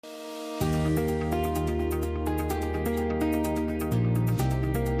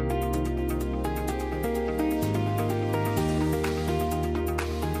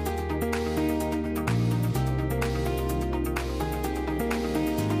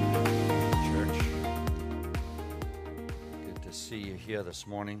Here this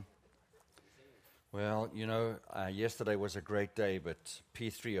morning. Well, yesterday was a great day, but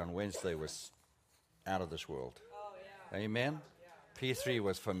P3 on Wednesday was out of this world. Oh, yeah. Amen? Yeah. P3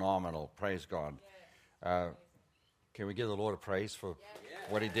 was phenomenal. Praise God. Can we give the Lord a praise for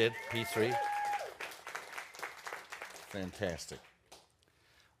what he did, P3? Fantastic.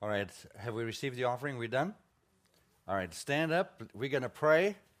 All right, have we received the offering? We done? All right, stand up. We're going to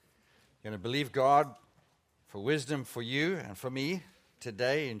pray. We're going to believe God for wisdom for you and for me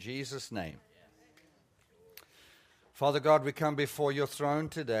today in Jesus' name. Father God, we come before your throne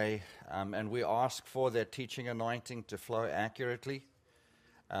today and we ask for that teaching anointing to flow accurately.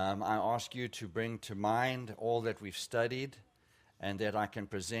 I ask you to bring to mind all that we've studied and that I can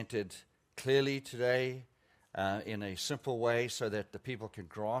present it clearly today in a simple way so that the people can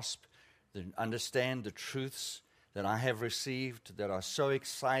grasp, understand the truths that I have received that are so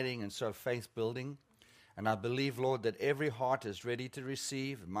exciting and so faith-building. And I believe, Lord, that every heart is ready to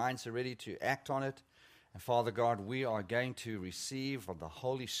receive, minds are ready to act on it. And Father God, we are going to receive from the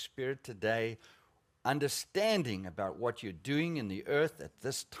Holy Spirit today understanding about what you're doing in the earth at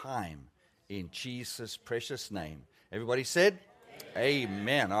this time in Jesus' precious name. Everybody said?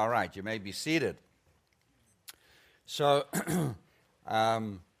 Amen. All right, you may be seated. So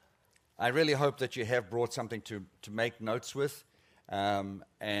I really hope that you have brought something to make notes with.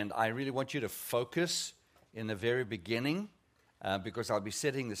 And I really want you to focus in the very beginning, because I'll be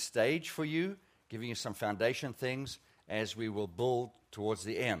setting the stage for you, giving you some foundation things as we will build towards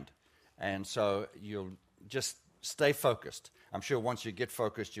the end. And so you'll just stay focused. I'm sure once you get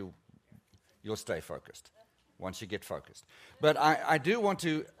focused, you'll stay focused. Once you get focused. But I do want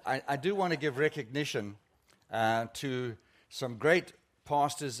to give recognition to some great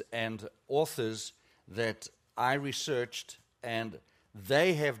pastors and authors that I researched, and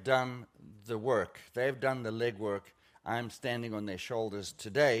they have done the work. They've done the legwork. I'm standing on their shoulders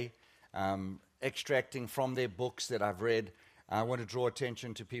today, extracting from their books that I've read. I want to draw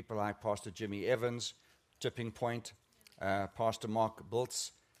attention to people like Pastor Jimmy Evans, Tipping Point, Pastor Mark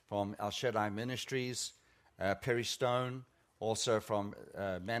Bultz from El Shaddai Ministries, Perry Stone, also from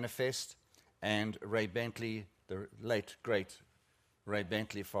Manifest, and Ray Bentley, the late, great Ray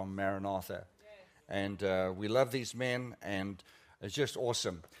Bentley from Maranatha. And we love these men, and it's just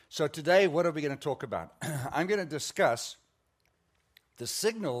awesome. So today, what are we going to talk about? I'm going to discuss the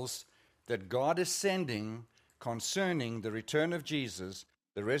signals that God is sending concerning the return of Jesus,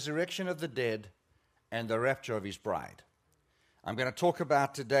 the resurrection of the dead, and the rapture of his bride. I'm going to talk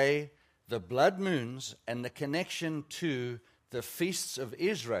about today the blood moons and the connection to the feasts of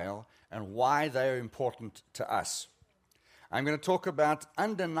Israel and why they are important to us. I'm going to talk about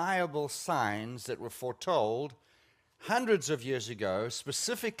undeniable signs that were foretold hundreds of years ago,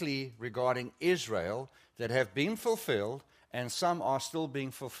 specifically regarding Israel, that have been fulfilled, and some are still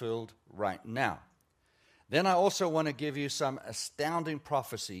being fulfilled right now. Then I also want to give you some astounding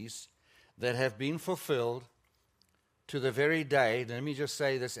prophecies that have been fulfilled to the very day. Let me just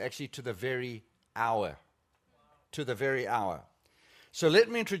say this, actually to the very hour. To the very hour. So let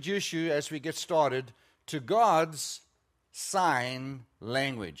me introduce you, as we get started, to God's sign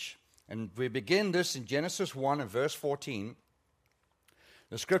language. And we begin this in Genesis 1 and verse 14.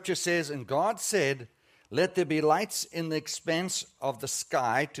 The scripture says, "And God said, let there be lights in the expanse of the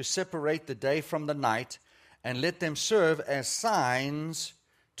sky to separate the day from the night, and let them serve as signs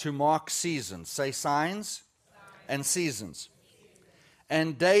to mark seasons." Say signs and seasons.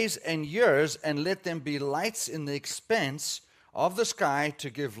 "And days and years, and let them be lights in the expanse of the sky to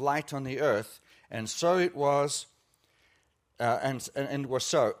give light on the earth. And so it was, and was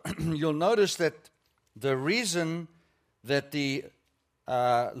so." You'll notice that the reason that the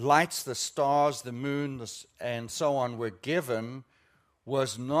lights, the stars, the moon, and so on were given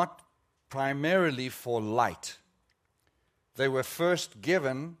was not primarily for light. They were first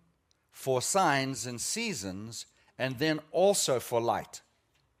given for signs and seasons, and then also for light.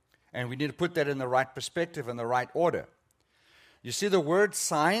 And we need to put that in the right perspective, in the right order. You see the word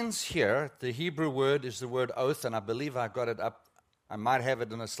signs here, the Hebrew word is the word oath, and I believe I've got it up. I might have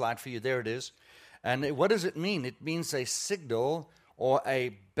it on a slide for you. There it is. And what does it mean? It means a signal or a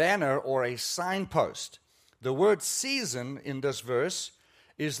banner or a signpost. The word season in this verse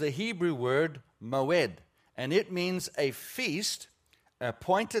is the Hebrew word moed, and it means a feast,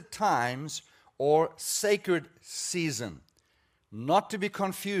 appointed times, or sacred season. not to be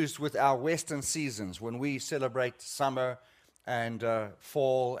confused with our Western seasons when we celebrate summer and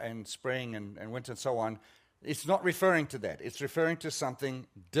fall and spring and winter and so on. It's not referring to that. It's referring to something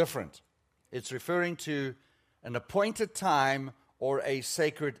different. It's referring to an appointed time or a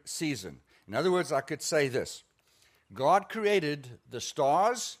sacred season. In other words, I could say this. God created the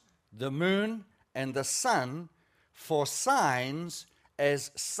stars, the moon, and the sun for signs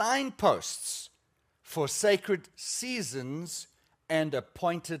as signposts for sacred seasons and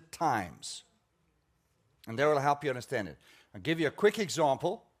appointed times. And that will help you understand it. I'll give you a quick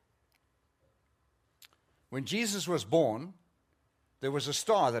example. When Jesus was born, there was a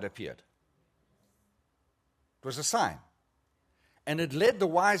star that appeared. It was a sign. And it led the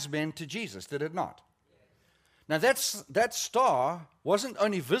wise men to Jesus, did it not? Now that star wasn't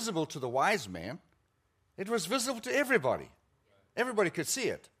only visible to the wise men, it was visible to everybody. Everybody could see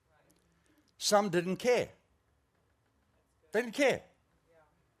it. Some didn't care. They didn't care.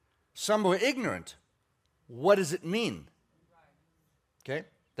 Some were ignorant. What does it mean? Okay?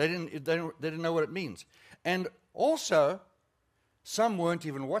 They didn't know what it means. And also, some weren't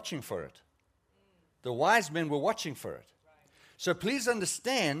even watching for it. The wise men were watching for it. So please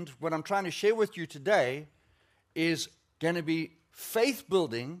understand what I'm trying to share with you today is going to be faith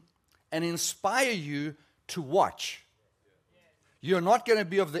building and inspire you to watch. You're not going to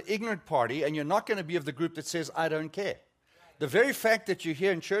be of the ignorant party, and you're not going to be of the group that says, I don't care. The very fact that you're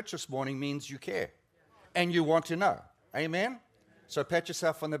here in church this morning means you care and you want to know. Amen? So pat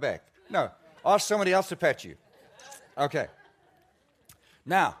yourself on the back. No, ask somebody else to pat you. Okay.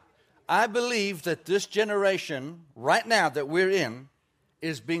 Now, I believe that this generation right now that we're in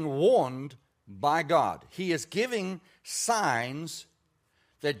is being warned by God. He is giving signs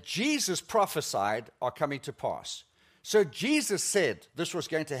that Jesus prophesied are coming to pass. So Jesus said this was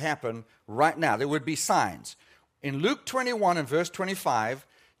going to happen right now. There would be signs. In Luke 21 and verse 25,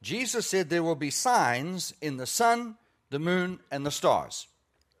 Jesus said there will be signs in the sun, the moon, and the stars.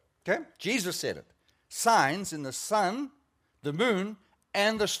 Okay? Jesus said it. Signs in the sun, the moon,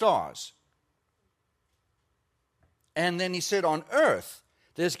 and the stars. And then he said on earth,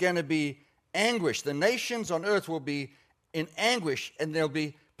 there's going to be anguish. The nations on earth will be in anguish, and there'll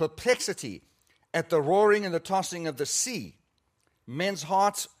be perplexity at the roaring and the tossing of the sea. Men's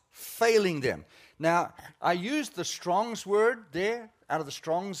hearts failing them. Now, I used the Strong's word there, out of the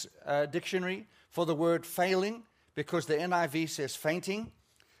Strong's dictionary, for the word failing, because the NIV says fainting.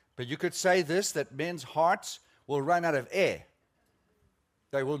 But you could say this, that men's hearts will run out of air.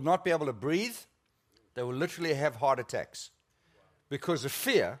 They will not be able to breathe. They will literally have heart attacks because of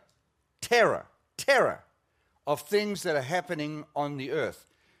fear, terror of things that are happening on the earth.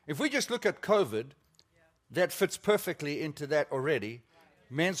 If we just look at COVID, that fits perfectly into that already.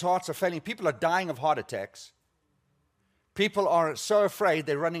 Men's hearts are failing. People are dying of heart attacks. People are so afraid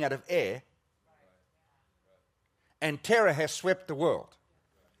they're running out of air. And terror has swept the world.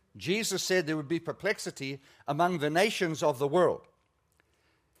 Jesus said there would be perplexity among the nations of the world.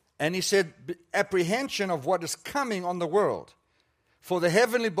 And he said, apprehension of what is coming on the world, for the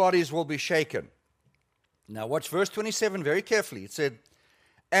heavenly bodies will be shaken. Now watch verse 27 very carefully. It said,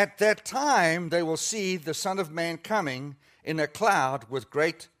 at that time they will see the Son of Man coming in a cloud with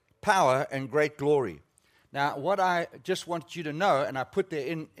great power and great glory. Now what I just want you to know, and I put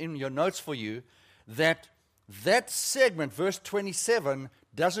there in your notes for you, that segment, verse 27,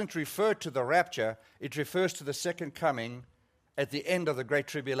 doesn't refer to the rapture. It refers to the second coming at the end of the Great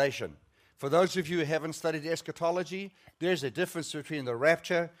Tribulation. For those of you who haven't studied eschatology, there's a difference between the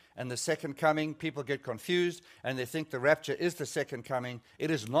rapture and the second coming. People get confused and they think the rapture is the second coming. It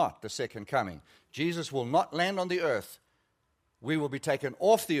is not the second coming. Jesus will not land on the earth. We will be taken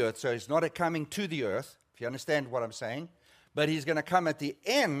off the earth, so he's not a coming to the earth, if you understand what I'm saying. But he's going to come at the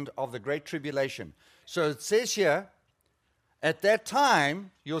end of the Great Tribulation. So it says here, at that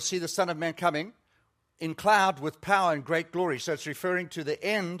time, you'll see the Son of Man coming in cloud with power and great glory. So it's referring to the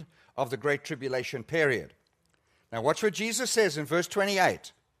end of the Great Tribulation period. Now watch what Jesus says in verse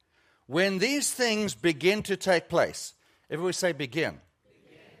 28. When these things begin to take place, everybody say begin.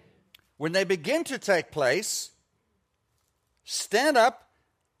 When they begin to take place, stand up,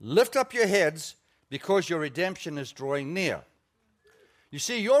 lift up your heads, because your redemption is drawing near. You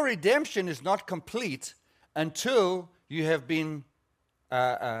see, your redemption is not complete until you have been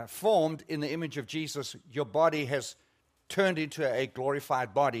formed in the image of Jesus. Your body has turned into a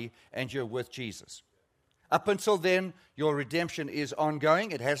glorified body, and you're with Jesus. Up until then, your redemption is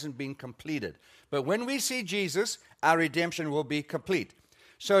ongoing. It hasn't been completed. But when we see Jesus, our redemption will be complete.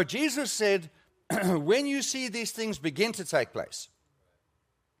 So Jesus said, when you see these things begin to take place,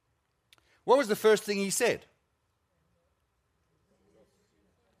 what was the first thing he said?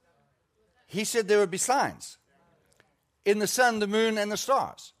 he said there would be signs in the sun, the moon, and the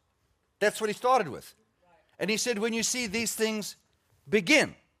stars. That's what he started with. And he said, when you see these things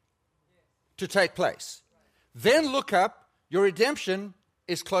begin to take place, then look up, your redemption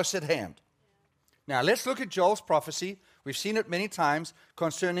is close at hand. Now, let's look at Joel's prophecy. We've seen it many times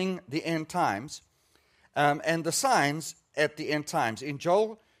concerning the end times and the signs at the end times. In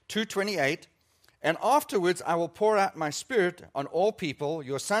Joel 2:28, and afterwards I will pour out my spirit on all people.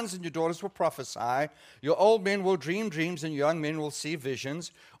 Your sons and your daughters will prophesy. Your old men will dream dreams, and young men will see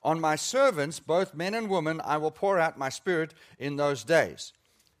visions. On my servants, both men and women, I will pour out my spirit in those days.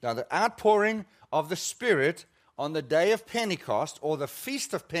 Now, the outpouring of the Spirit on the day of Pentecost, or the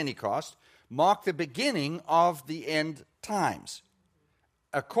Feast of Pentecost, marked the beginning of the end times,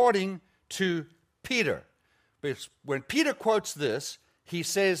 according to Peter. But when Peter quotes this, he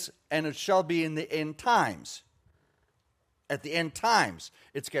says, and it shall be in the end times. At the end times,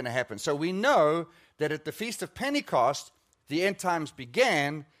 it's going to happen. So we know that at the Feast of Pentecost, the end times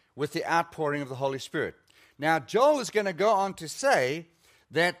began with the outpouring of the Holy Spirit. Now, Joel is going to go on to say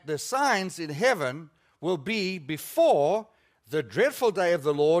that the signs in heaven will be before the dreadful day of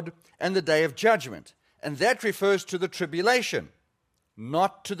the Lord and the day of judgment. And that refers to the tribulation,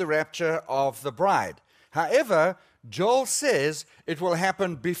 not to the rapture of the bride. However, Joel says it will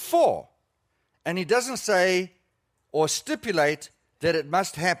happen before, and he doesn't say or stipulate that it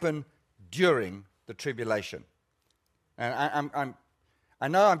must happen during the tribulation. And I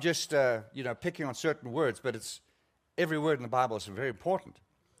know I'm just picking on certain words, but it's every word in the Bible is very important.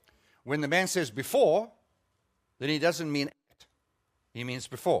 When the man says before, then he doesn't mean at. He means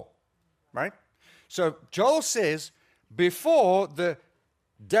before, right? So Joel says before the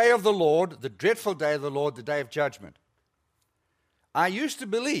day of the Lord, the dreadful day of the Lord, the day of judgment. I used to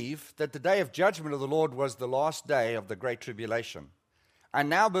believe that the day of judgment of the Lord was the last day of the Great Tribulation. I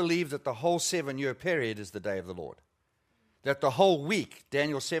now believe that the whole 7-year period is the day of the Lord. That the whole week,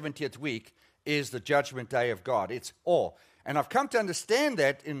 Daniel's 70th week, is the judgment day of God. It's all. And I've come to understand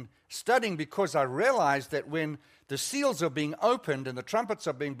that in studying, because I realized that when the seals are being opened and the trumpets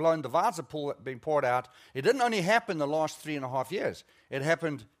are being blown, the vials are being poured out, it didn't only happen the last 3.5 years. It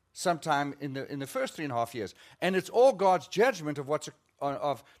happened sometime in the first 3.5 years. And it's all God's judgment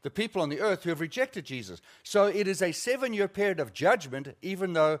of the people on the earth who have rejected Jesus. So it is a 7-year period of judgment,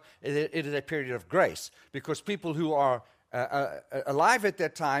 even though it is a period of grace, because people who are alive at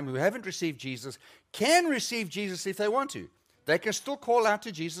that time, who haven't received Jesus, can receive Jesus if they want to. They can still call out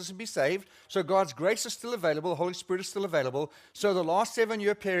to Jesus and be saved. So God's grace is still available. The Holy Spirit is still available. So the last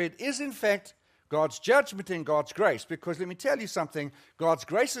 7-year period is, in fact, God's judgment and God's grace. Because let me tell you something, God's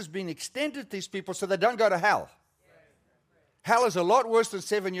grace has been extended to these people so they don't go to hell. Hell is a lot worse than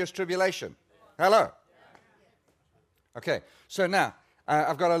 7 years tribulation. Hello? Okay, so now,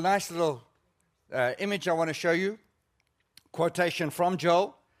 I've got a nice little image I want to show you. Quotation from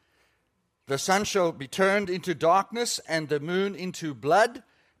Joel. The sun shall be turned into darkness and the moon into blood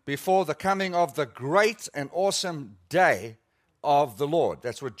before the coming of the great and awesome day of the Lord.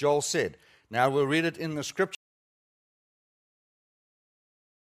 That's what Joel said. Now we'll read it in the scripture.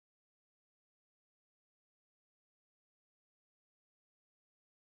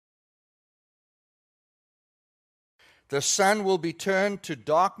 The sun will be turned to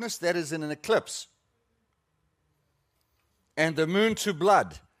darkness, that is in an eclipse, and the moon to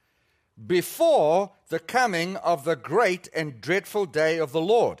blood, before the coming of the great and dreadful day of the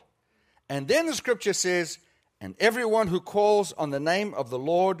Lord. And then the scripture says, and everyone who calls on the name of the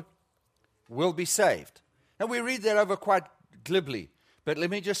Lord will be saved. Now we read that over quite glibly, but let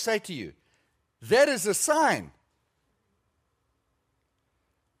me just say to you, that is a sign.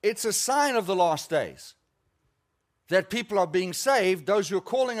 It's a sign of the last days, that people are being saved. Those who are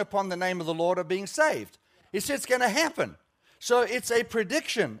calling upon the name of the Lord are being saved. He said it's going to happen. So it's a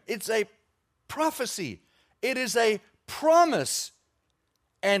prediction. It's a prophecy. It is a promise.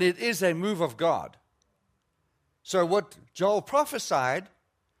 And it is a move of God. So what Joel prophesied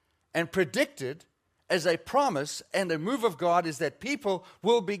and predicted as a promise and a move of God is that people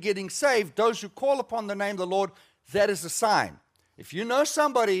will be getting saved. Those who call upon the name of the Lord, that is a sign. If you know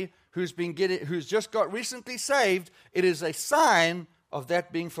somebody who's just got recently saved, it is a sign of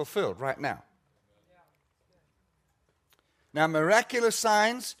that being fulfilled right now. Now, miraculous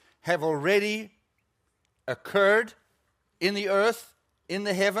signs have already occurred in the earth, in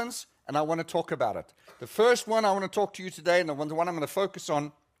the heavens, and I want to talk about it. The first one I want to talk to you today, and the one I'm going to focus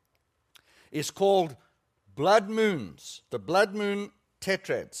on, is called blood moons, the blood moon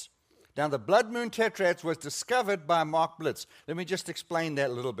tetrads. Now, the blood moon tetrads was discovered by Mark Blitz. Let me just explain that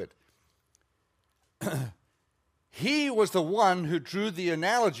a little bit. He was the one who drew the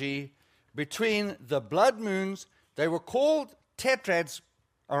analogy between the blood moons. They were called tetrads,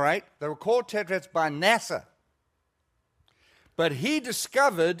 all right? They were called tetrads by NASA. But he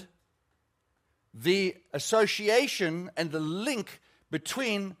discovered the association and the link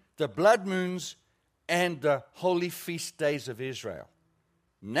between the blood moons and the holy feast days of Israel.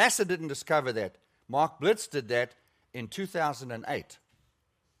 NASA didn't discover that. Mark Blitz did that in 2008.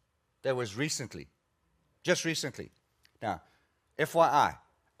 That was recently. Just recently. Now, FYI,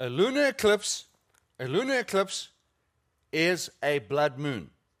 a lunar eclipse is a blood moon.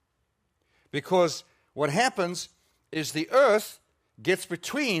 Because what happens is the earth gets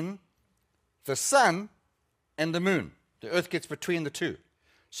between the sun and the moon. The earth gets between the two.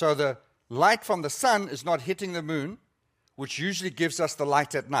 So the light from the sun is not hitting the moon, which usually gives us the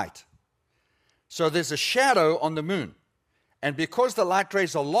light at night. So there's a shadow on the moon. And because the light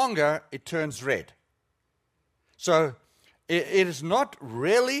rays are longer, it turns red. So it is not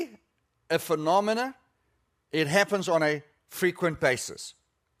really a phenomena. It happens on a frequent basis.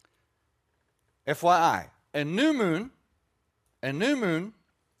 FYI, a new moon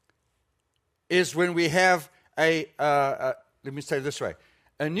is when we have let me say it this way.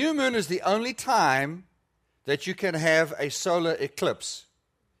 A new moon is the only time that you can have a solar eclipse.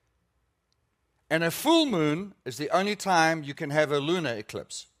 And a full moon is the only time you can have a lunar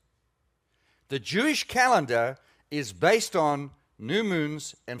eclipse. The Jewish calendar is based on new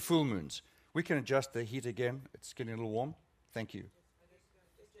moons and full moons. We can adjust the heat again. It's getting a little warm. Thank you.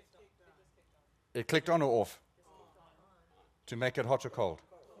 It clicked on or off? To make it hot or cold?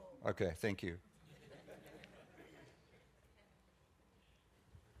 Okay, thank you.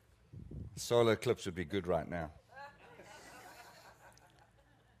 Solar eclipse would be good right now.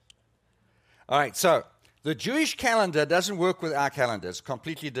 All right, so the Jewish calendar doesn't work with our calendar. It's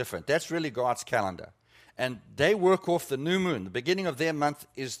completely different. That's really God's calendar. And they work off the new moon. The beginning of their month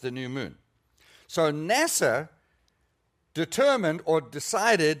is the new moon. So NASA determined or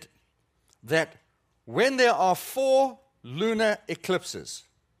decided that when there are 4 lunar eclipses,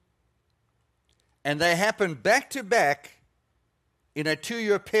 and they happen back to back in a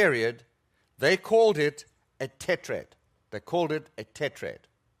 2-year period, they called it a tetrad. They called it a tetrad.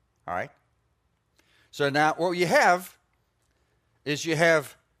 All right? So now what you have is you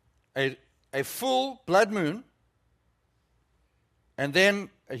have a full blood moon, and then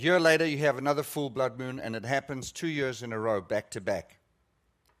a year later you have another full blood moon, and it happens 2 years in a row, back to back.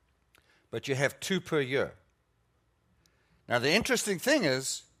 But you have 2 per year. Now the interesting thing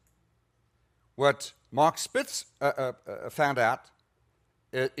is, what Mark Spitz found out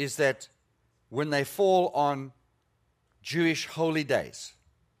is that when they fall on Jewish holy days,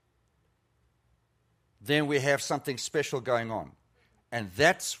 then we have something special going on. And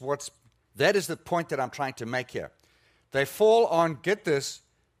that is the point that I'm trying to make here. They fall on, get this,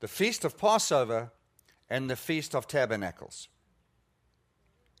 the Feast of Passover and the Feast of Tabernacles.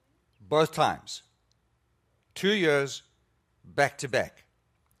 Both times. 2 years back to back.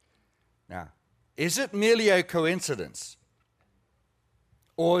 Now, is it merely a coincidence?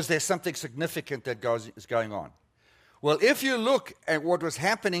 Or is there something significant that is going on? Well, if you look at what was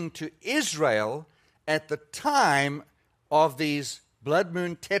happening to Israel at the time of these blood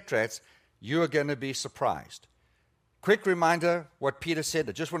moon tetrads, you are going to be surprised. Quick reminder what Peter said.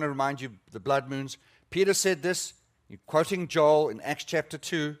 I just want to remind you the blood moons. Peter said this, quoting Joel in Acts chapter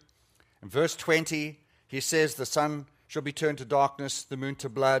 2, in verse 20, he says, the sun shall be turned to darkness, the moon to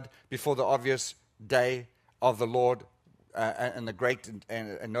blood, before the obvious day of the Lord, and the great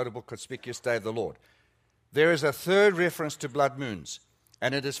and notable conspicuous day of the Lord. There is a third reference to blood moons,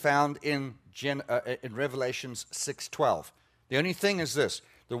 and it is found in Revelations 6:12. The only thing is this.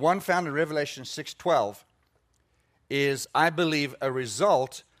 The one found in Revelation 6:12 is, I believe, a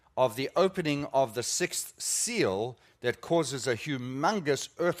result of the opening of the 6th seal that causes a humongous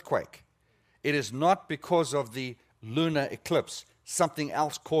earthquake. It is not because of the lunar eclipse. Something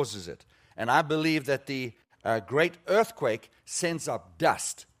else causes it. And I believe that the great earthquake sends up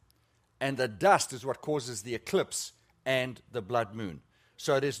dust. And the dust is what causes the eclipse and the blood moon.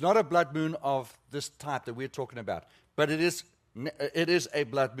 So it is not a blood moon of this type that we're talking about. But it is a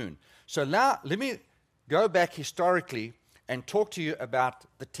blood moon. So now let me go back historically and talk to you about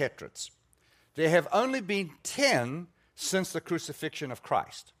the tetrads. There have only been 10 since the crucifixion of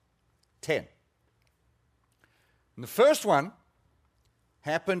Christ. 10. And the first one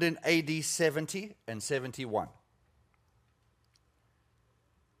happened in AD 70 and 71.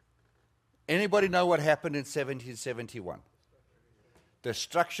 Anybody know what happened in 1771?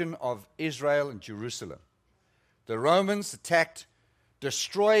 Destruction of Israel and Jerusalem. The Romans attacked,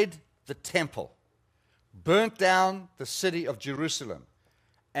 destroyed the temple, burnt down the city of Jerusalem,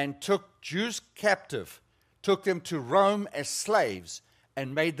 and took Jews captive, took them to Rome as slaves,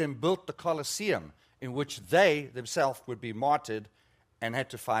 and made them build the Colosseum, in which they themselves would be martyred and had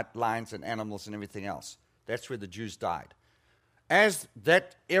to fight lions and animals and everything else. That's where the Jews died. As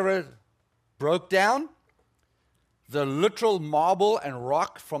that era broke down, the literal marble and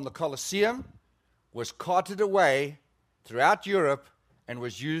rock from the Colosseum was carted away throughout Europe and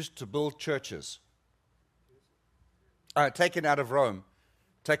was used to build churches. Taken out of Rome.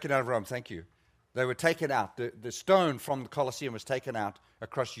 Taken out of Rome, thank you. They were taken out. The stone from the Colosseum was taken out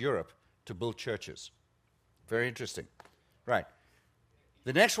across Europe to build churches. Very interesting. Right.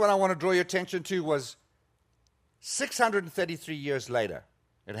 The next one I want to draw your attention to was 633 years later.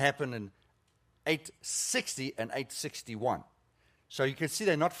 It happened in 860 and 861. So you can see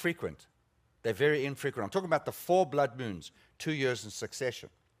they're not frequent. They're very infrequent. I'm talking about the 4 blood moons, 2 years in succession.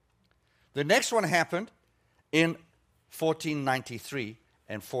 The next one happened in 1493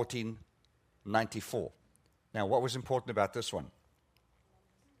 and 1494. Now, what was important about this one?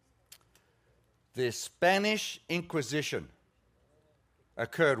 The Spanish Inquisition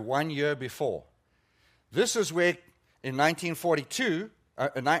occurred 1 year before. This is where in 1942,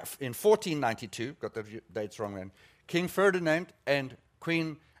 in 1492, got the dates wrong then, King Ferdinand and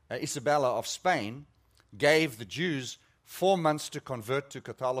Queen Isabella of Spain gave the Jews 4 months to convert to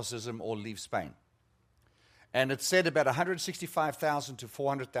Catholicism or leave Spain. And it said about 165,000 to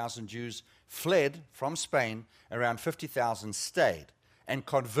 400,000 Jews fled from Spain, around 50,000 stayed and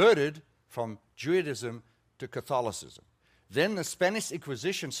converted from Judaism to Catholicism. Then the Spanish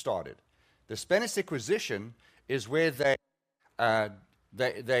Inquisition started. The Spanish Inquisition is where they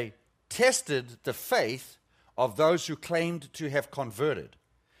tested the faith of those who claimed to have converted.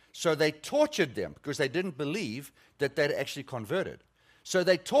 So they tortured them because they didn't believe that they'd actually converted. So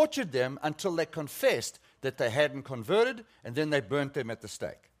they tortured them until they confessed that they hadn't converted, and then they burnt them at the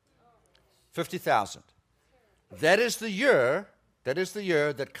stake. 50,000. That is the year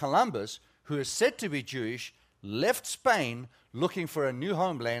that Columbus, who is said to be Jewish, left Spain looking for a new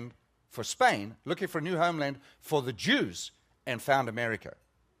homeland for Spain, looking for a new homeland for the Jews, and found America.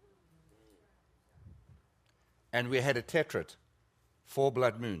 And we had a tetrad, 4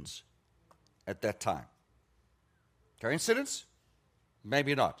 blood moons at that time. Coincidence?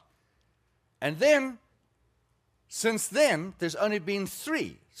 Maybe not. And then, since then, there's only been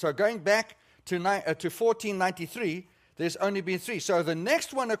 3. So going back to 1493, there's only been 3. So the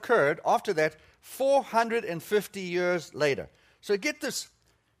next one occurred after that 450 years later. So get this,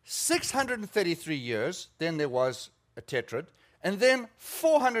 633 years, then there was a tetrad, and then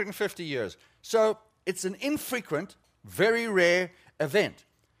 450 years. So it's an infrequent, very rare event.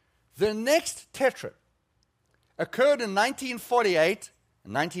 The next tetrad occurred in 1948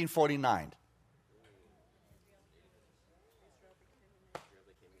 and 1949.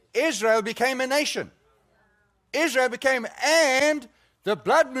 Israel became a nation. And the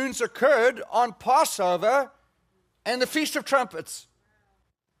blood moons occurred on Passover and the Feast of Trumpets.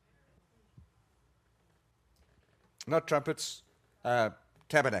 Not trumpets,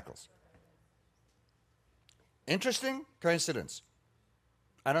 tabernacles. Interesting coincidence?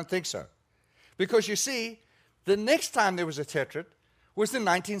 I don't think so. Because you see, the next time there was a tetrad was in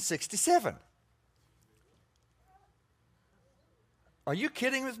 1967. Are you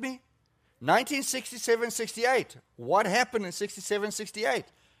kidding with me? 1967-68. What happened in 67-68?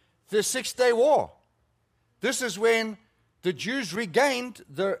 The Six-Day War. This is when the Jews regained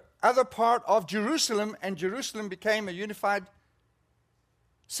the other part of Jerusalem, and Jerusalem became a unified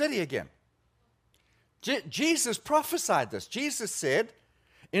city again. Jesus prophesied this. Jesus said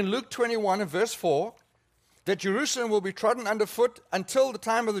in Luke 21 and verse 4 that Jerusalem will be trodden underfoot until the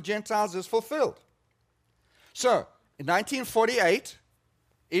time of the Gentiles is fulfilled. So, in 1948,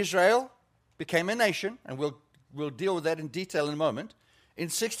 Israel became a nation, and we'll deal with that in detail in a moment. In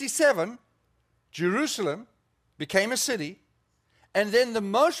 67, Jerusalem became a city, and then the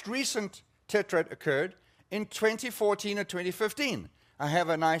most recent tetrad occurred in 2014 or 2015. I have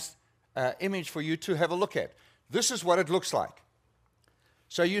a nice image for you to have a look at. This is what it looks like.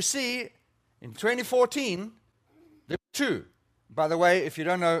 So you see, in 2014, there were 2. By the way, if you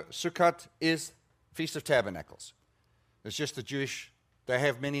don't know, Sukkot is Feast of Tabernacles. It's just the Jewish, they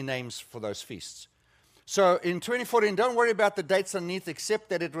have many names for those feasts. So in 2014, don't worry about the dates underneath, except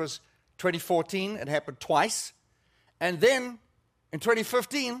that it was 2014, it happened twice. And then in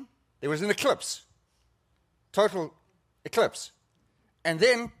 2015, there was an eclipse, total eclipse. And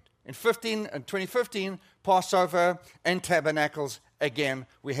then in 2015, Passover and Tabernacles, again,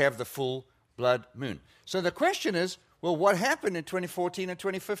 we have the full blood moon. So the question is, well, what happened in 2014 and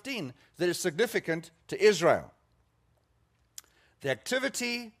 2015 that is significant to Israel? the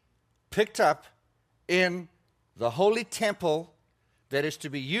activity picked up in the holy temple that is to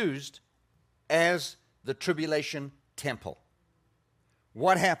be used as the tribulation temple.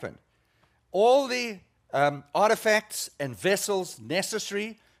 What happened? All the artifacts and vessels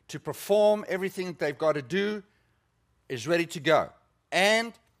necessary to perform everything that they've got to do is ready to go.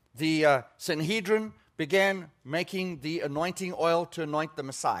 And the Sanhedrin began making the anointing oil to anoint the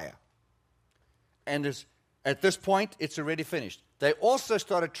Messiah. And at this point, it's already finished. They also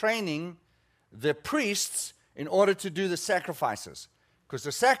started training the priests in order to do the sacrifices, because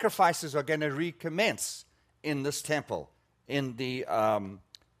the sacrifices are going to recommence in this temple, in the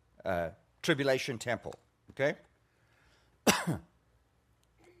tribulation temple. Okay?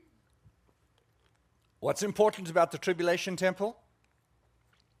 What's important about the tribulation temple?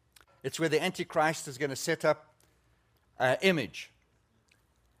 It's where the Antichrist is going to set up an image.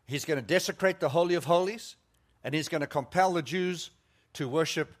 He's going to desecrate the Holy of Holies, and he's going to compel the Jews to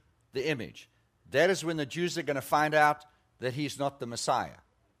worship the image. That is when the Jews are going to find out that he's not the Messiah.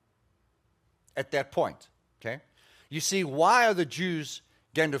 At that point, okay? You see, why are the Jews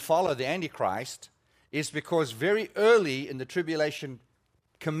going to follow the Antichrist? Is because very early in the tribulation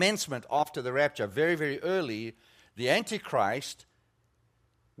commencement after the rapture, very, very early, the Antichrist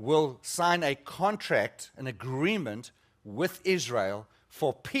will sign a contract, an agreement with Israel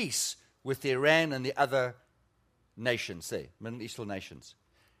for peace with Iran and the other nations there, Middle Eastern nations.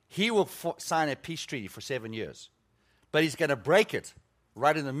 He will sign a peace treaty for 7 years. But he's going to break it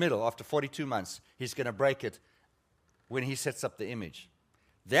right in the middle after 42 months. He's going to break it when he sets up the image.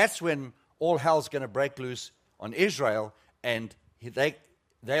 That's when all hell's going to break loose on Israel, and they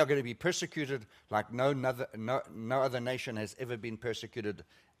are going to be persecuted like no other nation has ever been persecuted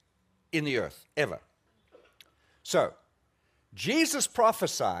in the earth, ever. So, Jesus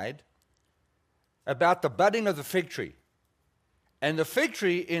prophesied about the budding of the fig tree. And the fig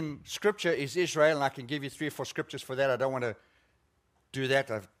tree in Scripture is Israel, and I can give you 3 or 4 scriptures for that. I don't want to do that.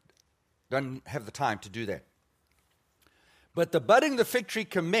 I don't have the time to do that. But the budding of the fig tree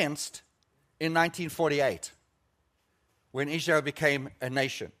commenced in 1948, when Israel became a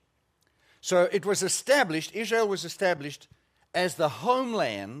nation. So it was established, Israel was established as the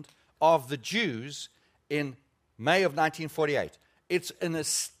homeland of the Jews in May of 1948. It's an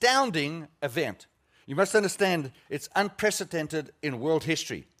astounding event. You must understand, it's unprecedented in world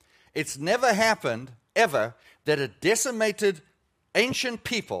history. It's never happened, ever, that a decimated ancient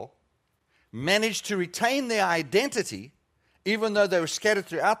people managed to retain their identity, even though they were scattered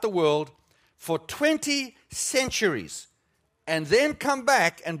throughout the world, for 20 centuries, and then come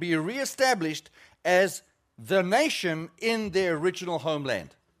back and be reestablished as the nation in their original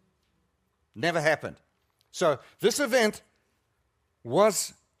homeland. Never happened. So this event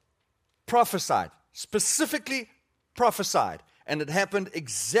was prophesied, specifically prophesied, and it happened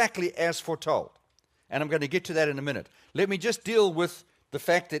exactly as foretold. And I'm going to get to that in a minute. Let me just deal with the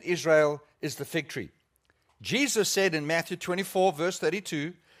fact that Israel is the fig tree. Jesus said in Matthew 24, verse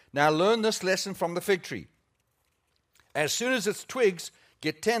 32, "Now learn this lesson from the fig tree. As soon as its twigs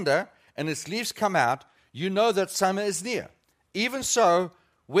get tender and its leaves come out, you know that summer is near. Even so,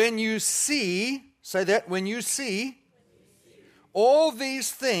 when you see," say that, "when you see all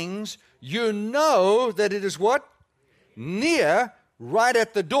these things, you know that it is" what? Near, right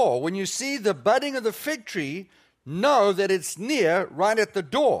at the door. When you see the budding of the fig tree, know that it's near, right at the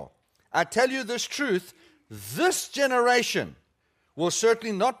door. I tell you this truth, this generation will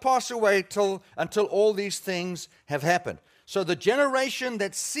certainly not pass away until all these things have happened. So the generation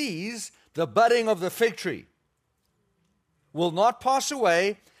that sees the budding of the fig tree will not pass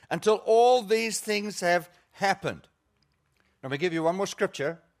away until all these things have happened. Now, I'm going to give you one more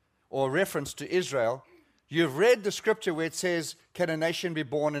scripture or reference to Israel. You've read the scripture where it says, "Can a nation be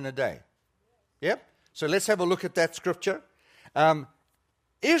born in a day?" Yep? So let's have a look at that scripture.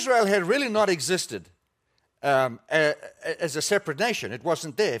 Israel had really not existed as a separate nation. It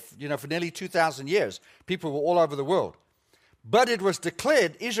wasn't there, for nearly 2,000 years. People were all over the world. But it was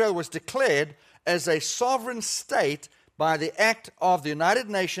declared, Israel was declared as a sovereign state by the act of the United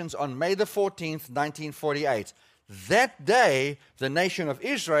Nations on May the 14th, 1948. That day, the nation of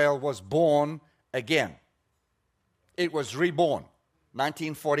Israel was born again. It was reborn,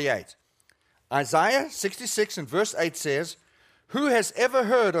 1948. Isaiah 66 and verse 8 says, "Who has ever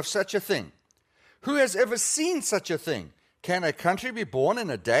heard of such a thing? Who has ever seen such a thing? Can a country be born in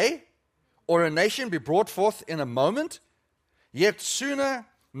a day? Or a nation be brought forth in a moment? Yet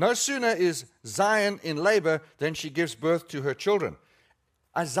no sooner is Zion in labor than she gives birth to her children."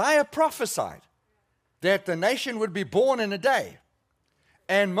 Isaiah prophesied that the nation would be born in a day.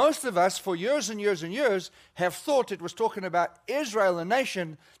 And most of us, for years and years and years, have thought it was talking about Israel, the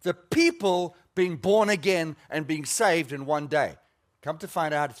nation, the people being born again and being saved in one day. Come to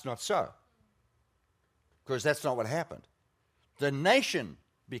find out it's not so. Because that's not what happened. The nation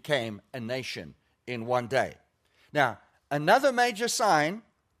became a nation in one day. Now, another major sign,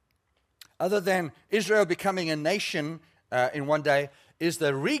 other than Israel becoming a nation in one day, is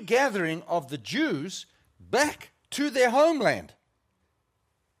the regathering of the Jews back to their homeland.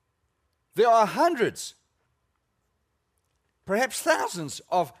 There are hundreds, perhaps thousands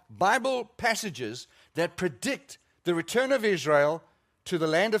of Bible passages that predict the return of Israel to the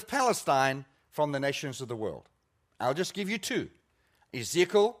land of Palestine from the nations of the world. I'll just give you two.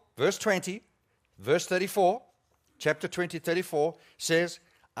 Ezekiel, verse 20, verse 34, chapter 20, 34, says,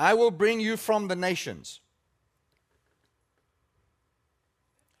 I will bring you from the nations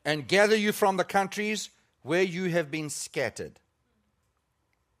and gather you from the countries where you have been scattered.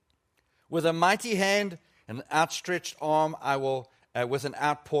 With a mighty hand and an outstretched arm, I will, with an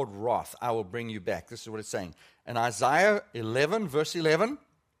outpoured wrath, I will bring you back. This is what it's saying. In Isaiah 11, verse 11,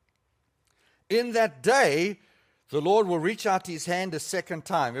 in that day, the Lord will reach out his hand a second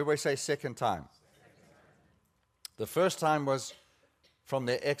time. Everybody say second time. The first time was from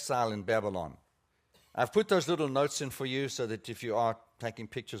their exile in Babylon. I've put those little notes in for you so that if you are taking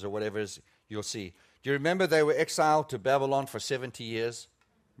pictures or whatever, you'll see. Do you remember they were exiled to Babylon for 70 years?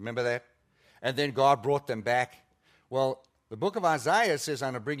 Remember that? And then God brought them back. Well, the book of Isaiah says,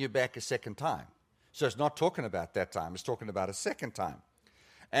 I'm going to bring you back a second time. So it's not talking about that time. It's talking about a second time.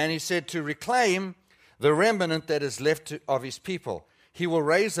 And he said to reclaim the remnant that is left of his people. He will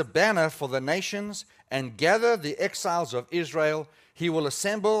raise a banner for the nations and gather the exiles of Israel. He will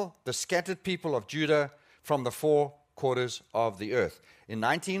assemble the scattered people of Judah from the four quarters of the earth. In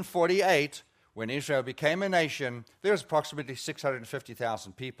 1948, when Israel became a nation, there was approximately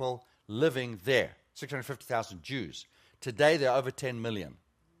 650,000 people living there, 650,000 Jews. Today, there are over 10 million.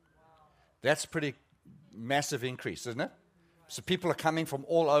 That's a pretty massive increase, isn't it? So people are coming from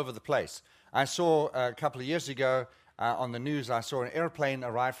all over the place. I saw a couple of years ago on the news, I saw an airplane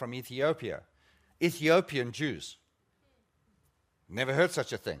arrive from Ethiopia. Ethiopian Jews. Never heard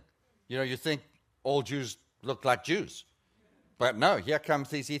such a thing. You know, you think all Jews look like Jews. But no, here comes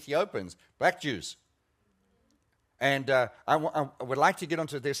these Ethiopians, black Jews. And I would like to get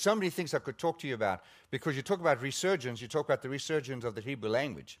onto, there's so many things I could talk to you about, because you talk about resurgence, you talk about the resurgence of the Hebrew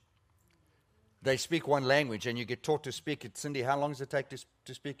language. They speak one language, and you get taught to speak it. Cindy, how long does it take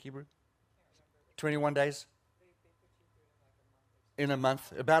to speak Hebrew? 21 days? In a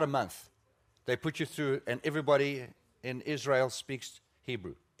month, about a month. They put you through, and everybody in Israel speaks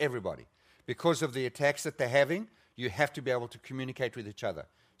Hebrew. Everybody. Because of the attacks that they're having, you have to be able to communicate with each other.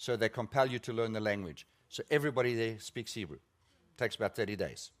 So they compel you to learn the language. So everybody there speaks Hebrew. It takes about 30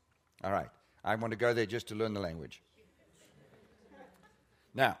 days. All right. I want to go there just to learn the language.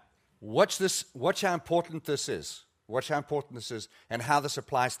 Now, watch this. Watch how important this is. Watch how important this is and how this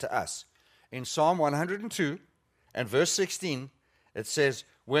applies to us. In Psalm 102 and verse 16, it says,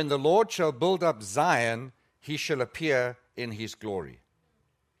 when the Lord shall build up Zion, he shall appear in his glory.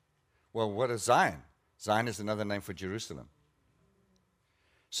 Well, what is Zion? Zion is another name for Jerusalem.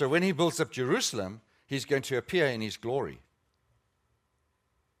 So when he builds up Jerusalem, he's going to appear in his glory.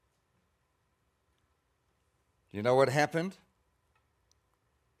 You know what happened?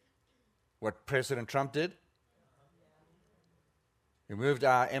 What President Trump did? He moved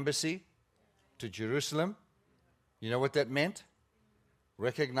our embassy to Jerusalem. You know what that meant?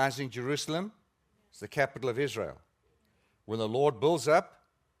 Recognizing Jerusalem as the capital of Israel. When the Lord builds up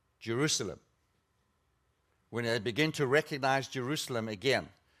Jerusalem, when they begin to recognize Jerusalem again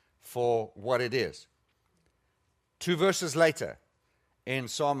for what it is. 2 verses later, in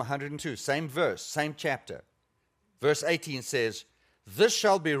Psalm 102, same verse, same chapter, verse 18 says, this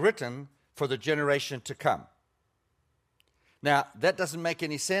shall be written for the generation to come. Now, that doesn't make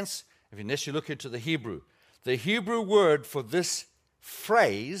any sense unless you look into the Hebrew. The Hebrew word for this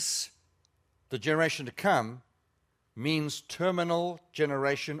phrase, the generation to come, means terminal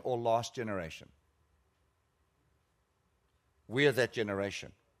generation or last generation. We are that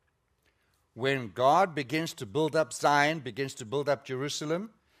generation. When God begins to build up Zion, begins to build up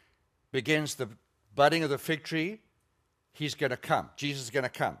Jerusalem, begins the budding of the fig tree, he's going to come. Jesus is going to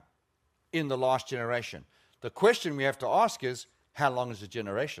come in the last generation. The question we have to ask is, how long is the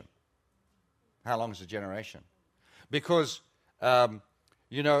generation? How long is the generation? Because, some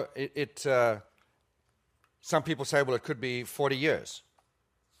people say, well, it could be 40 years,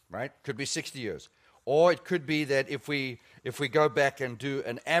 right? Could be 60 years. Or it could be that if we go back and do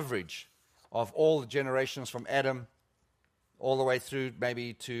an average of all the generations from Adam all the way through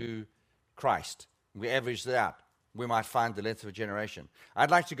maybe to Christ. We average that out. We might find the length of a generation.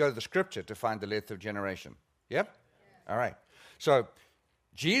 I'd like to go to the scripture to find the length of a generation. Yep? All right. So,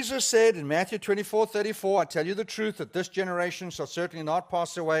 Jesus said in Matthew 24:34, I tell you the truth, that this generation shall certainly not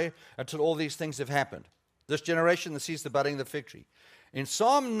pass away until all these things have happened. This generation that sees the budding of the fig tree. In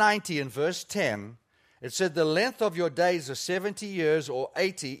Psalm 90 and verse 10, it said, the length of your days is 70 years or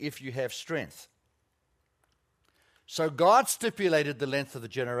 80 if you have strength. So God stipulated the length of the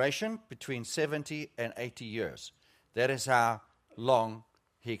generation between 70 and 80 years. That is how long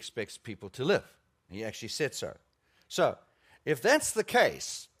he expects people to live. He actually said so. So, if that's the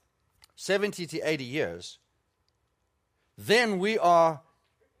case, 70 to 80 years, then we are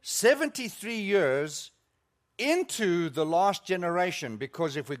 73 years into the last generation,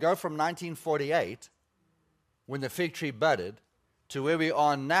 because if we go from 1948, when the fig tree budded, to where we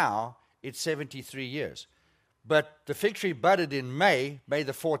are now, it's 73 years. But the fig tree budded in May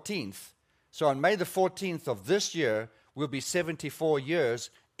the 14th. So on May the 14th of this year, we'll be 74 years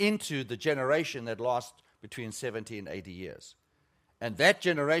into the generation that lasts between 70 and 80 years. And that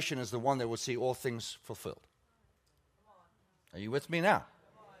generation is the one that will see all things fulfilled. Are you with me now?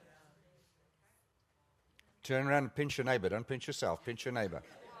 Turn around and pinch your neighbor. Don't pinch yourself. Pinch your neighbor.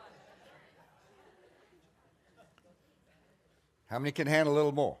 How many can handle a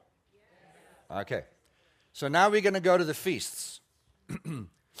little more? Okay. So now we're going to go to the feasts.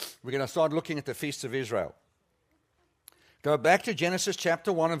 We're going to start looking at the feasts of Israel. Go back to Genesis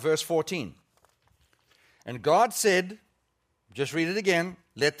chapter 1 and verse 14. And God said, just read it again,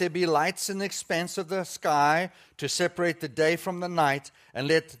 let there be lights in the expanse of the sky to separate the day from the night, and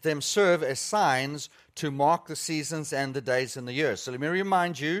let them serve as signs to mark the seasons and the days and the years. So let me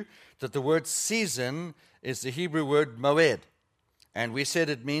remind you that the word season is the Hebrew word moed. And we said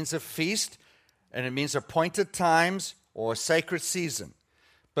it means a feast, and it means appointed times or a sacred season.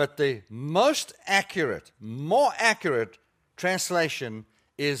 But the most accurate, more accurate translation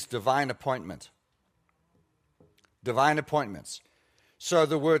is divine appointment. Divine appointments. So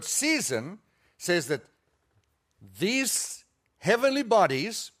the word season says that these heavenly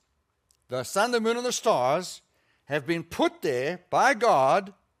bodies, the sun, the moon, and the stars, have been put there by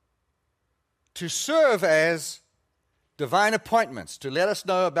God to serve as divine appointments, to let us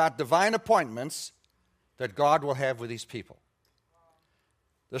know about divine appointments that God will have with these people.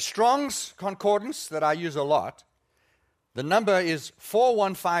 The Strong's Concordance that I use a lot, the number is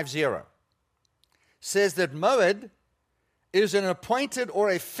 4150, says that Moed is an appointed or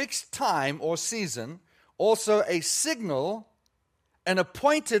a fixed time or season, also a signal, an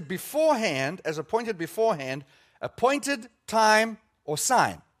appointed beforehand, appointed time or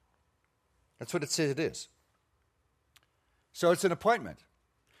sign. That's what it says it is. So it's an appointment.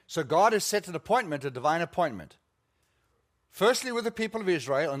 So God has set an appointment, a divine appointment. Firstly with the people of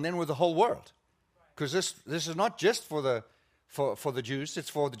Israel, and then with the whole world. Because this is not just for the Jews, it's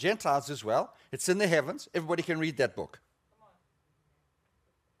for the Gentiles as well. It's in the heavens. Everybody can read that book.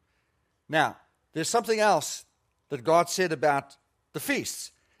 Now, there's something else that God said about the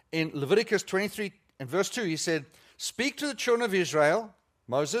feasts. In Leviticus 23 and verse 2, he said, speak to the children of Israel,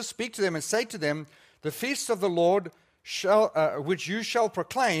 Moses, speak to them and say to them, the feasts of the Lord which you shall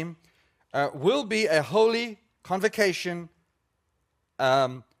proclaim will be a holy convocation.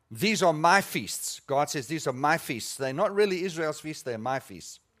 These are my feasts. God says these are my feasts. They're not really Israel's feasts, they're my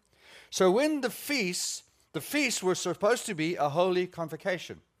feasts. So when the feasts were supposed to be a holy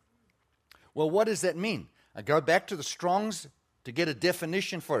convocation. Well, what does that mean? I go back to the Strong's to get a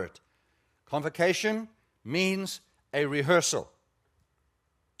definition for it. Convocation means a rehearsal.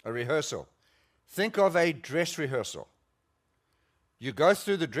 A rehearsal. Think of a dress rehearsal. You go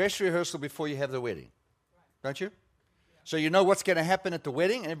through the dress rehearsal before you have the wedding, don't you? So you know what's going to happen at the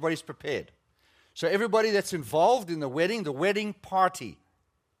wedding, and everybody's prepared. So everybody that's involved in the wedding party,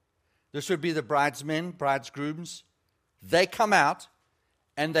 this would be the bridesmen, bridegrooms, they come out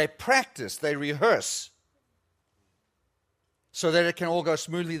and they practice, they rehearse, so that it can all go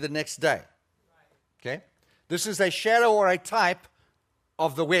smoothly the next day. Okay? This is a shadow or a type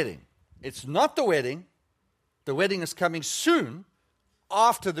of the wedding. It's not the wedding. The wedding is coming soon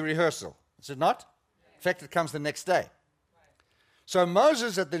after the rehearsal. Is it not? In fact, it comes the next day. So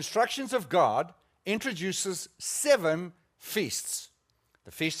Moses, at the instructions of God, introduces 7 feasts.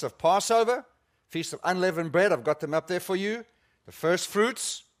 The feasts of Passover, feast of unleavened bread, I've got them up there for you. The first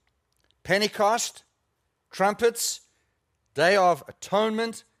fruits, Pentecost, trumpets, Day of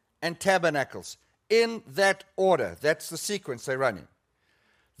Atonement, and tabernacles. In that order. That's the sequence they run in.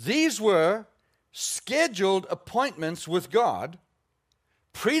 These were scheduled appointments with God,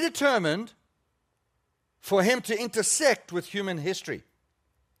 predetermined for him to intersect with human history.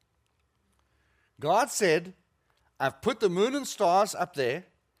 God said, I've put the moon and stars up there,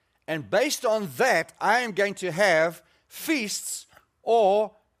 and based on that, I am going to have feasts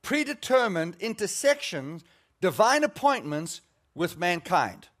or predetermined intersections, divine appointments with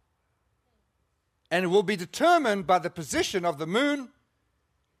mankind. And it will be determined by the position of the moon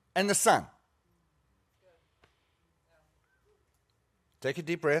and the sun. Take a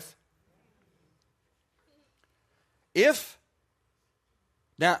deep breath.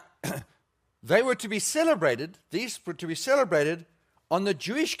 Now, they were to be celebrated, these were to be celebrated on the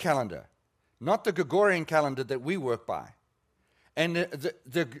Jewish calendar, not the Gregorian calendar that we work by. And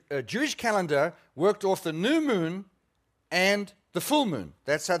the Jewish calendar worked off the new moon and the full moon.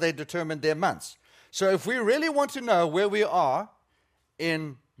 That's how they determined their months. So if we really want to know where we are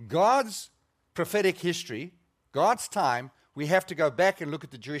in God's prophetic history, God's time, we have to go back and look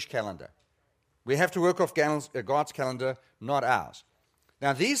at the Jewish calendar. We have to work off God's calendar, not ours.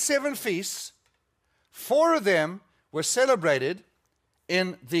 Now, these 7 feasts, 4 of them were celebrated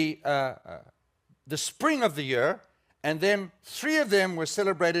in the spring of the year, and then 3 of them were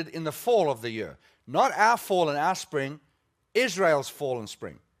celebrated in the fall of the year. Not our fall and our spring, Israel's fall and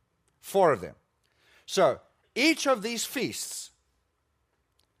spring. 4 of them. So, each of these feasts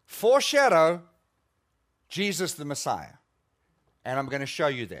foreshadow Jesus the Messiah. And I'm going to show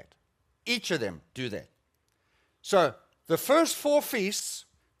you that. Each of them do that. So, the first 4 feasts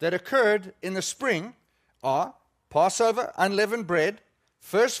that occurred in the spring are Passover, unleavened bread,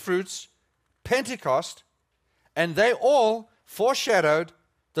 first fruits, Pentecost, and they all foreshadowed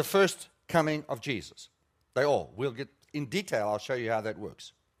the first coming of Jesus. They all. We'll get in detail. I'll show you how that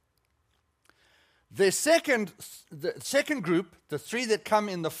works. The second group, the 3 that come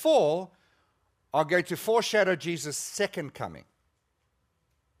in the fall, are going to foreshadow Jesus' second coming.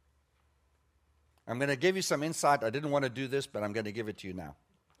 I'm going to give you some insight. I didn't want to do this, but I'm going to give it to you now.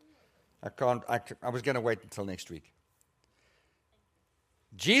 I was going to wait until next week.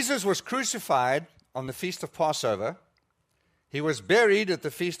 Jesus was crucified on the Feast of Passover. He was buried at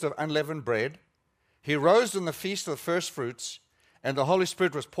the Feast of Unleavened Bread. He rose on the Feast of First Fruits, and the Holy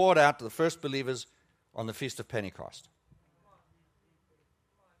Spirit was poured out to the first believers on the Feast of Pentecost.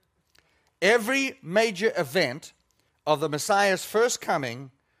 Every major event of the Messiah's first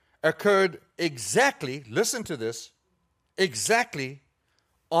coming occurred exactly, listen to this, exactly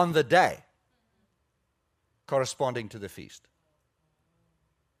on the day corresponding to the feast.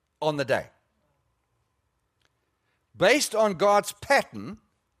 On the day. Based on God's pattern,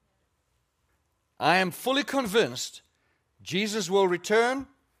 I am fully convinced Jesus will return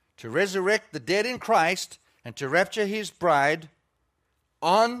to resurrect the dead in Christ and to rapture his bride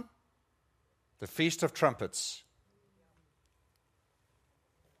on the Feast of Trumpets.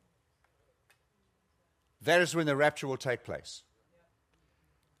 That is when the rapture will take place.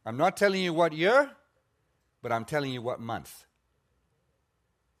 I'm not telling you what year, but I'm telling you what month.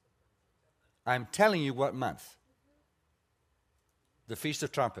 I'm telling you what month. The Feast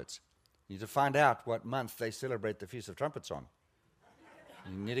of Trumpets. You need to find out what month they celebrate the Feast of Trumpets on.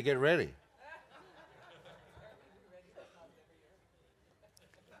 You need to get ready.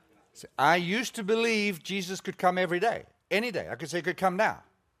 So I used to believe Jesus could come every day, any day. I could say he could come now.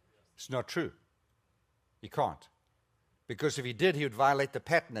 It's not true. He can't. Because if he did, he would violate the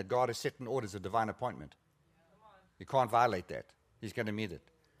pattern that God has set in order as a divine appointment. He can't violate that. He's going to meet it.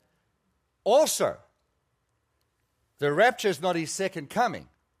 Also, the rapture is not his second coming.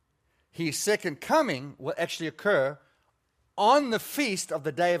 His second coming will actually occur on the feast of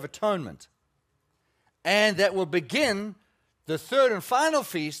the Day of Atonement. And that will begin the third and final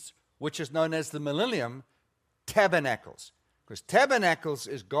feast, which is known as the Millennium, Tabernacles. Because Tabernacles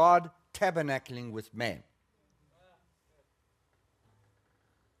is God tabernacling with man.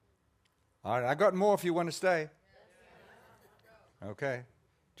 All right, I got more if you want to stay. Okay.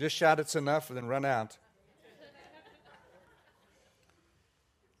 Just shout it's enough and then run out.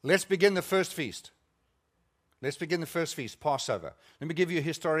 Let's begin the first feast. Let's begin the first feast, Passover. Let me give you a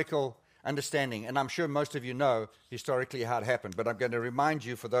historical understanding, and I'm sure most of you know historically how it happened, but I'm going to remind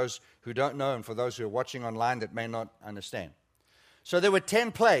you for those who don't know and for those who are watching online that may not understand. So there were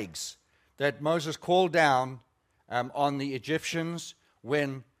 10 plagues that Moses called down on the Egyptians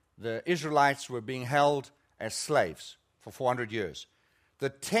when the Israelites were being held as slaves for 400 years. The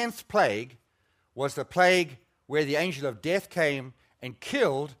 10th plague was the plague where the angel of death came and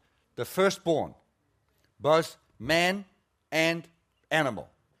killed the firstborn, both man and animal.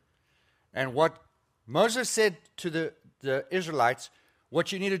 And what Moses said to the Israelites,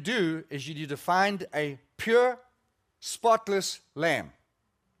 what you need to do is you need to find a pure, spotless lamb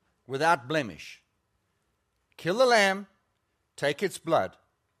without blemish. kill the lamb, take its blood,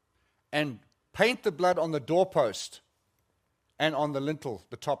 and paint the blood on the doorpost and on the lintel,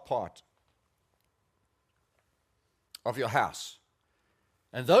 the top part of your house.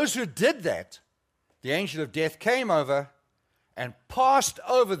 And those who did that, the angel of death came over and passed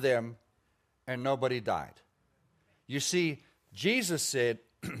over them, and nobody died. You see, Jesus said,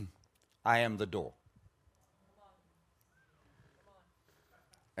 I am the door.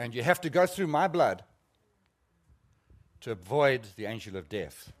 And you have to go through my blood to avoid the angel of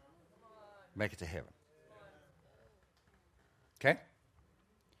death. Make it to heaven. Okay?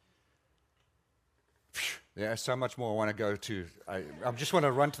 There's so much more I want to go to. I just want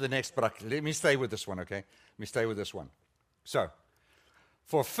to run to the next, but let me stay with this one, okay? Let me stay with this one. So,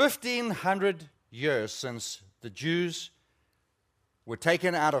 for 1,500 years since the Jews were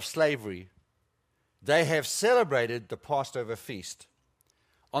taken out of slavery, they have celebrated the Passover feast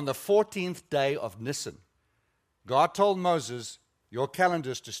on the 14th day of Nisan. God told Moses, your calendar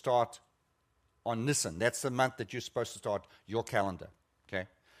is to start on Nisan. That's the month that you're supposed to start your calendar. Okay?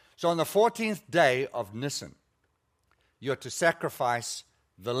 So on the 14th day of Nisan, you're to sacrifice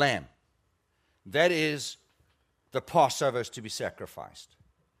the lamb. That is, the Passover is to be sacrificed.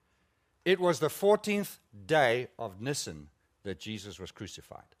 It was the 14th day of Nisan that Jesus was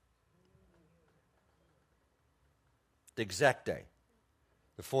crucified. The exact day.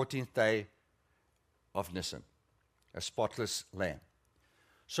 The 14th day of Nisan. A spotless lamb.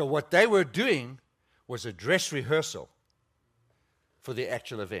 So what they were doing was a dress rehearsal for the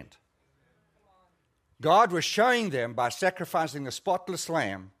actual event. God was showing them, by sacrificing the spotless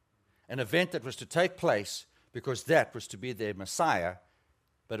lamb, an event that was to take place, because that was to be their Messiah,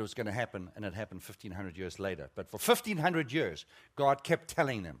 but it was going to happen, and it happened 1,500 years later. But for 1,500 years, God kept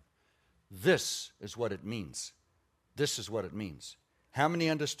telling them, this is what it means. This is what it means. How many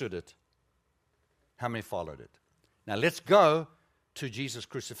understood it? How many followed it? Now let's go to Jesus'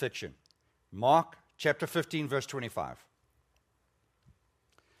 crucifixion. Mark chapter 15, verse 25.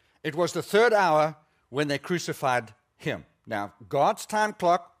 It was the third hour when they crucified him. Now, God's time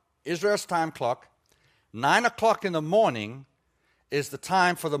clock, Israel's time clock, 9 o'clock in the morning is the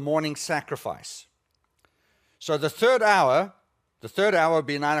time for the morning sacrifice. So the third hour would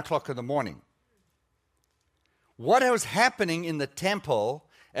be 9 o'clock in the morning. What was happening in the temple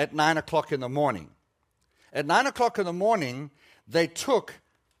at 9 o'clock in the morning? At 9 o'clock in the morning, they took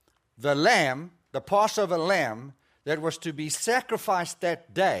the lamb, the Passover lamb, that was to be sacrificed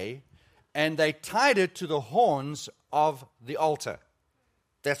that day, and they tied it to the horns of the altar.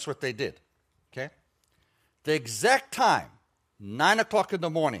 That's what they did. Okay? The exact time, 9 o'clock in the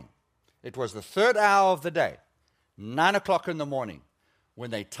morning, it was the third hour of the day, 9 o'clock in the morning, when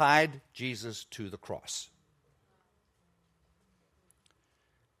they tied Jesus to the cross.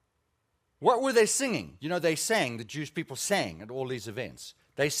 What were they singing? You know, they sang, the Jewish people sang at all these events.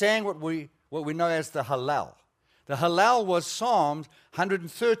 They sang what we know as the Hallel. The Hallel was Psalms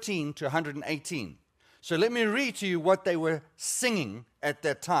 113 to 118. So let me read to you what they were singing at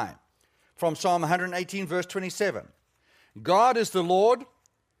that time. From Psalm 118, verse 27. God is the Lord,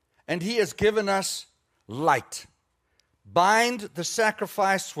 and he has given us light. Bind the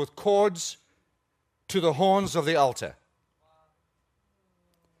sacrifice with cords to the horns of the altar.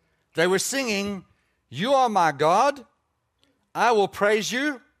 They were singing, you are my God, I will praise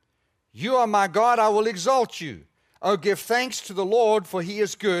you. You are my God, I will exalt you. Oh, give thanks to the Lord, for he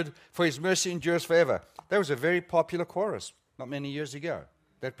is good, for his mercy endures forever. That was a very popular chorus not many years ago,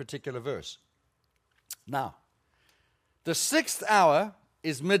 that particular verse. Now, the 6th hour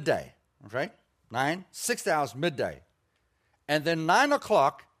is midday, right? 6th hour is midday. And then 9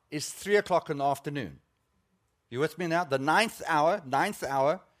 o'clock is 3 o'clock in the afternoon. You with me now? The ninth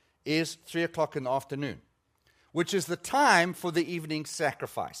hour is 3 o'clock in the afternoon, which is the time for the evening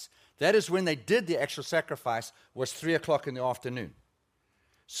sacrifice. That is when they did the actual sacrifice, was 3 o'clock in the afternoon.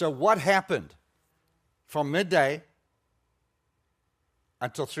 So what happened from midday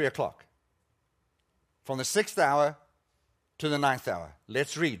until 3 o'clock? From the 6th hour to the 9th hour.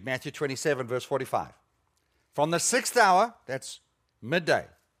 Let's read Matthew 27, verse 45. From the 6th hour, that's midday,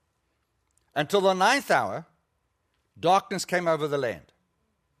 until the 9th hour, darkness came over the land.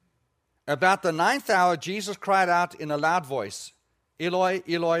 About the 9th hour, Jesus cried out in a loud voice, Eloi,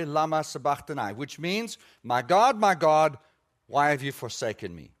 Eloi, lama sabachthani, which means, my God, why have you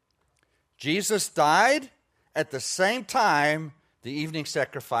forsaken me? Jesus died at the same time the evening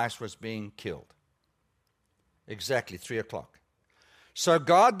sacrifice was being killed. Exactly 3 o'clock. So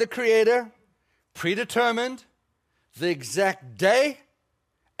God, the Creator, predetermined the exact day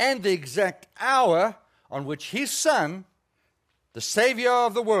and the exact hour on which his Son, the Savior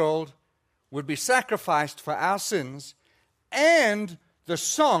of the world, would be sacrificed for our sins and the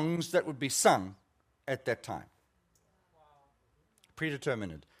songs that would be sung at that time.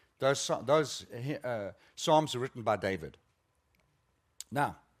 Predetermined. Those psalms are written by David.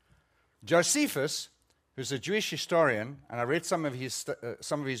 Now, Josephus, who's a Jewish historian, and I read some of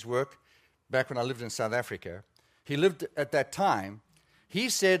his work back when I lived in South Africa. He lived at that time. He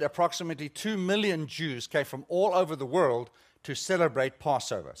said approximately 2 million Jews came from all over the world to celebrate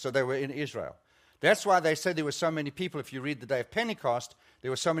Passover. So they were in Israel. That's why they said there were so many people. If you read the day of Pentecost, there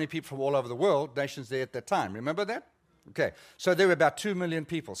were so many people from all over the world, nations there at that time. Remember that? Okay. So there were about 2 million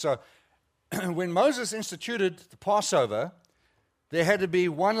people. So when Moses instituted the Passover, there had to be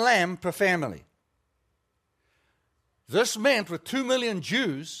one lamb per family. This meant with 2 million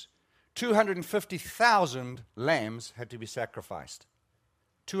Jews, 250,000 lambs had to be sacrificed.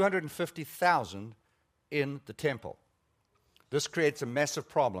 250,000 in the temple. This creates a massive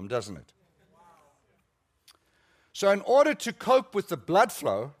problem, doesn't it? So in order to cope with the blood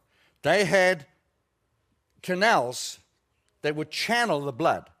flow, they had canals that would channel the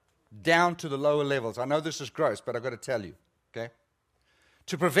blood down to the lower levels. I know this is gross, but I've got to tell you, okay?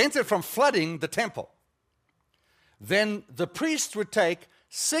 To prevent it from flooding the temple. Then the priest would take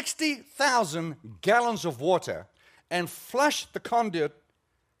 60,000 gallons of water and flush the conduit,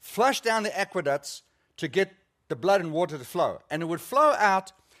 flush down the aqueducts to get the blood and water to flow. And it would flow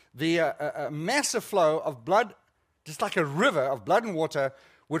out a massive flow of blood, just like a river of blood and water,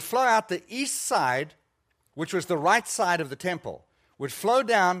 would flow out the east side, which was the right side of the temple, would flow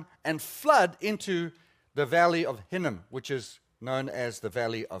down and flood into the valley of Hinnom, which is known as the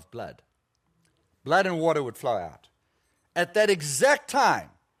valley of blood. Blood and water would flow out. At that exact time,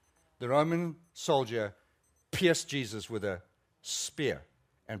 the Roman soldier pierced Jesus with a spear,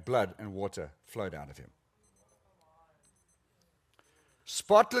 and blood and water flowed out of him.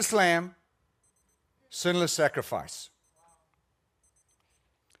 Spotless lamb, sinless sacrifice.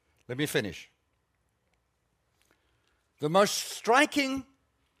 Let me finish. The most striking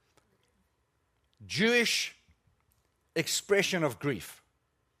Jewish expression of grief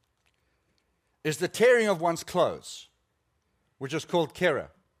is the tearing of one's clothes, which is called kera.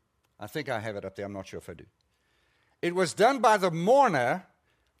 I think I have it up there. I'm not sure if I do. It was done by the mourner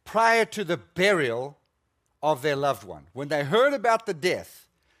prior to the burial of their loved one. When they heard about the death,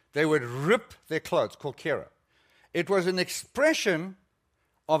 they would rip their clothes, called kera. It was an expression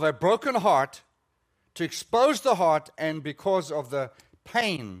of a broken heart to expose the heart, and because of the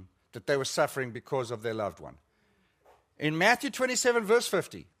pain that they were suffering because of their loved one. In Matthew 27, verse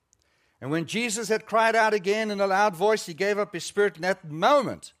 50, and when Jesus had cried out again in a loud voice, he gave up his spirit. In that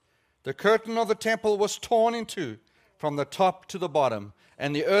moment, the curtain of the temple was torn in two from the top to the bottom,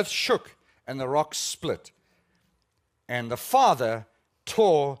 and the earth shook, and the rocks split. And the Father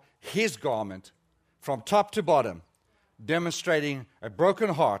tore his garment from top to bottom, demonstrating a broken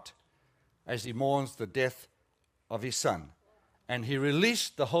heart as he mourns the death of his Son. And he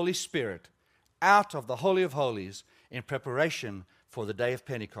released the Holy Spirit out of the Holy of Holies in preparation for the day of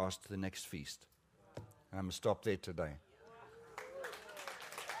Pentecost, the next feast. And I'm going to stop there today.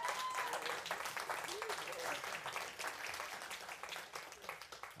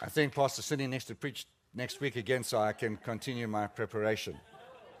 I think Pastor Cindy needs to preach next week again so I can continue my preparation.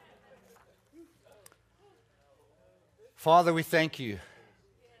 Father, we thank you.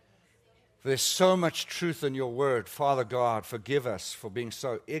 There's so much truth in your word. Father God, forgive us for being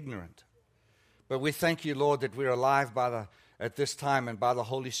so ignorant. But we thank you, Lord, that we're alive at this time, and by the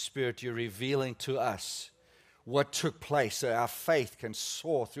Holy Spirit, you're revealing to us what took place so our faith can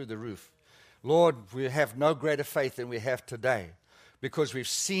soar through the roof. Lord, we have no greater faith than we have today, because we've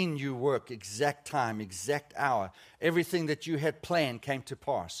seen you work exact time, exact hour. Everything that you had planned came to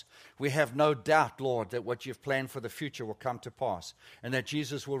pass. We have no doubt, Lord, that what you've planned for the future will come to pass, and that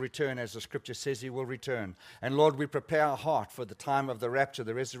Jesus will return as the Scripture says he will return. And Lord, we prepare our heart for the time of the rapture,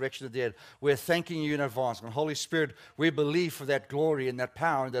 the resurrection of the dead. We're thanking you in advance. And Holy Spirit, we believe for that glory and that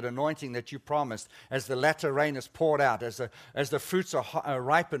power and that anointing that you promised as the latter rain is poured out, as the fruits are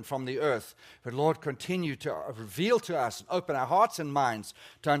ripened from the earth. But Lord, continue to reveal to us and open our hearts and minds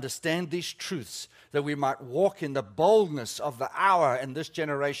to understand these truths, that we might walk in the boldness of the hour in this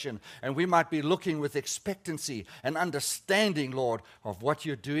generation, and we might be looking with expectancy and understanding, Lord, of what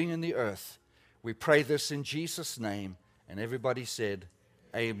you're doing in the earth. We pray this in Jesus' name, and everybody said,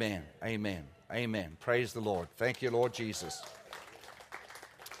 amen, amen, amen. Praise the Lord. Thank you, Lord Jesus.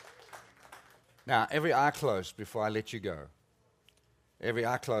 Now, every eye closed before I let you go. Every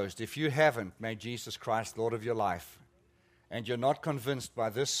eye closed. If you haven't made Jesus Christ Lord of your life, and you're not convinced by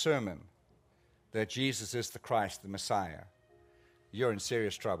this sermon that Jesus is the Christ, the Messiah, you're in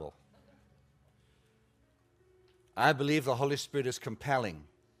serious trouble. I believe the Holy Spirit is compelling,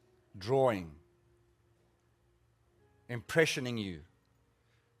 drawing, impressioning you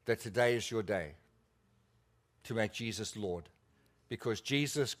that today is your day to make Jesus Lord, because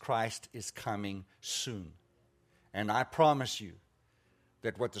Jesus Christ is coming soon. And I promise you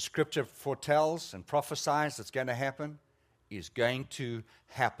that what the Scripture foretells and prophesies that's going to happen is going to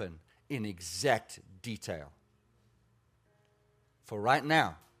happen in exact detail. For right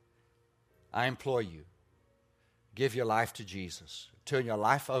now, I implore you, give your life to Jesus. Turn your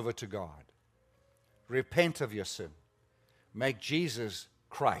life over to God. Repent of your sin. Make Jesus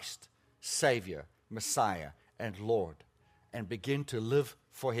Christ Savior, Messiah, and Lord, and begin to live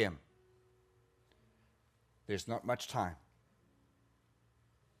for Him. There's not much time.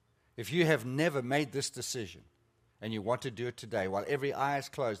 If you have never made this decision and you want to do it today, while every eye is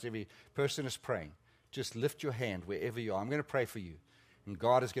closed, every person is praying, just lift your hand wherever you are. I'm going to pray for you, and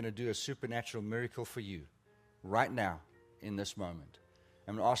God is going to do a supernatural miracle for you right now in this moment.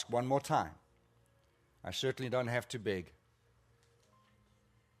 I'm going to ask one more time. I certainly don't have to beg.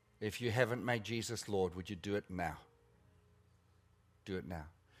 If you haven't made Jesus Lord, would you do it now? Do it now.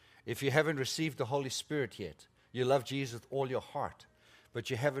 If you haven't received the Holy Spirit yet, you love Jesus with all your heart, but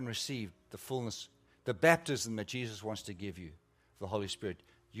you haven't received the fullness, the baptism that Jesus wants to give you, the Holy Spirit,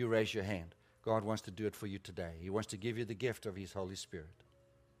 you raise your hand. God wants to do it for you today. He wants to give you the gift of His Holy Spirit.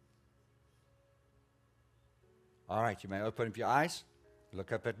 All right, you may open up your eyes.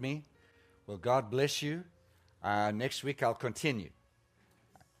 Look up at me. Well, God bless you. Next week I'll continue.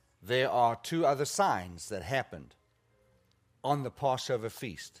 There are 2 other signs that happened on the Passover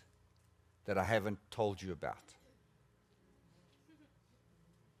feast that I haven't told you about.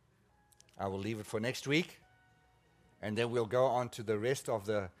 I will leave it for next week, and then we'll go on to the rest of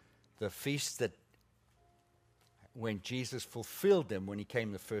the feasts that when Jesus fulfilled them when He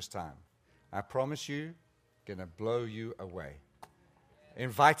came the first time. I promise you, going to blow you away.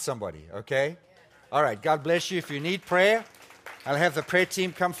 Invite somebody, okay? All right, God bless you. If you need prayer, I'll have the prayer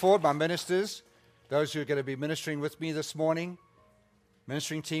team come forward, my ministers, those who are going to be ministering with me this morning.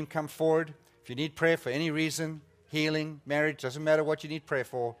 Ministering team, come forward. If you need prayer for any reason, healing, marriage, doesn't matter what you need prayer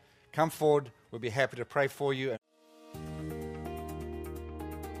for, come forward. We'll be happy to pray for you.